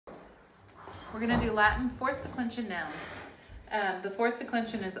We're gonna do Latin fourth declension nouns. The fourth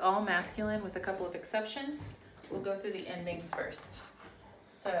declension is all masculine with a couple of exceptions. We'll go through the endings first.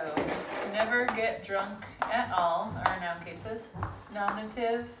 So, never get drunk at all are our noun cases.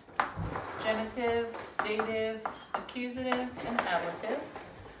 Nominative, genitive, dative, accusative, and ablative.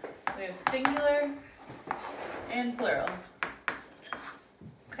 We have singular and plural.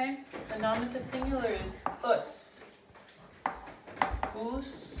 Okay, the nominative singular is us,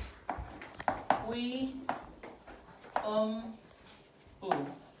 us, we, u.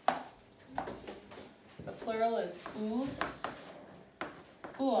 The plural is us,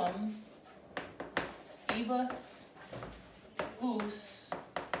 ibus, us,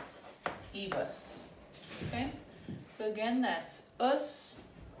 ibus. Okay, so again, that's us,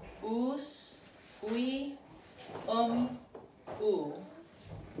 we, u.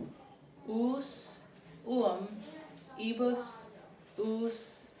 Us, ibus,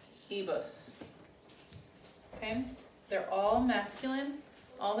 ibus. Okay, they're all masculine.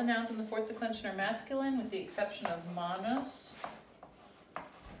 All the nouns in the fourth declension are masculine with the exception of manus,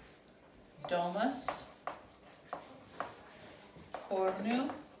 domus,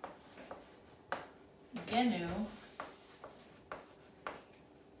 cornu, genu,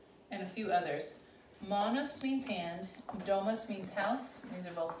 and a few others. Manus means hand, domus means house, these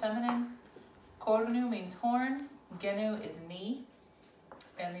are both feminine. Cornu means horn, genu is knee,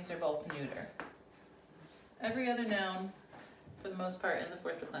 and these are both neuter. Every other noun, for the most part, in the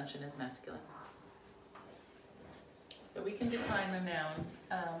fourth declension is masculine. So we can decline the noun.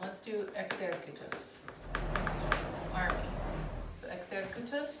 Let's do exercitus, which means army. So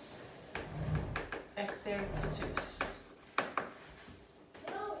exercitus, exercitus,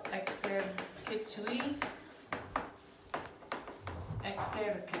 exercitui,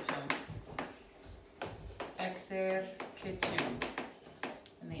 exercitum, exercitum,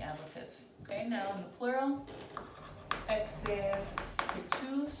 in the ablative. Okay, now in the plural,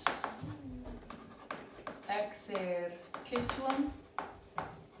 exercitus, exercituum,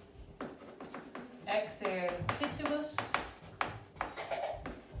 exercitibus,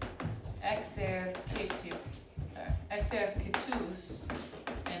 exercitus,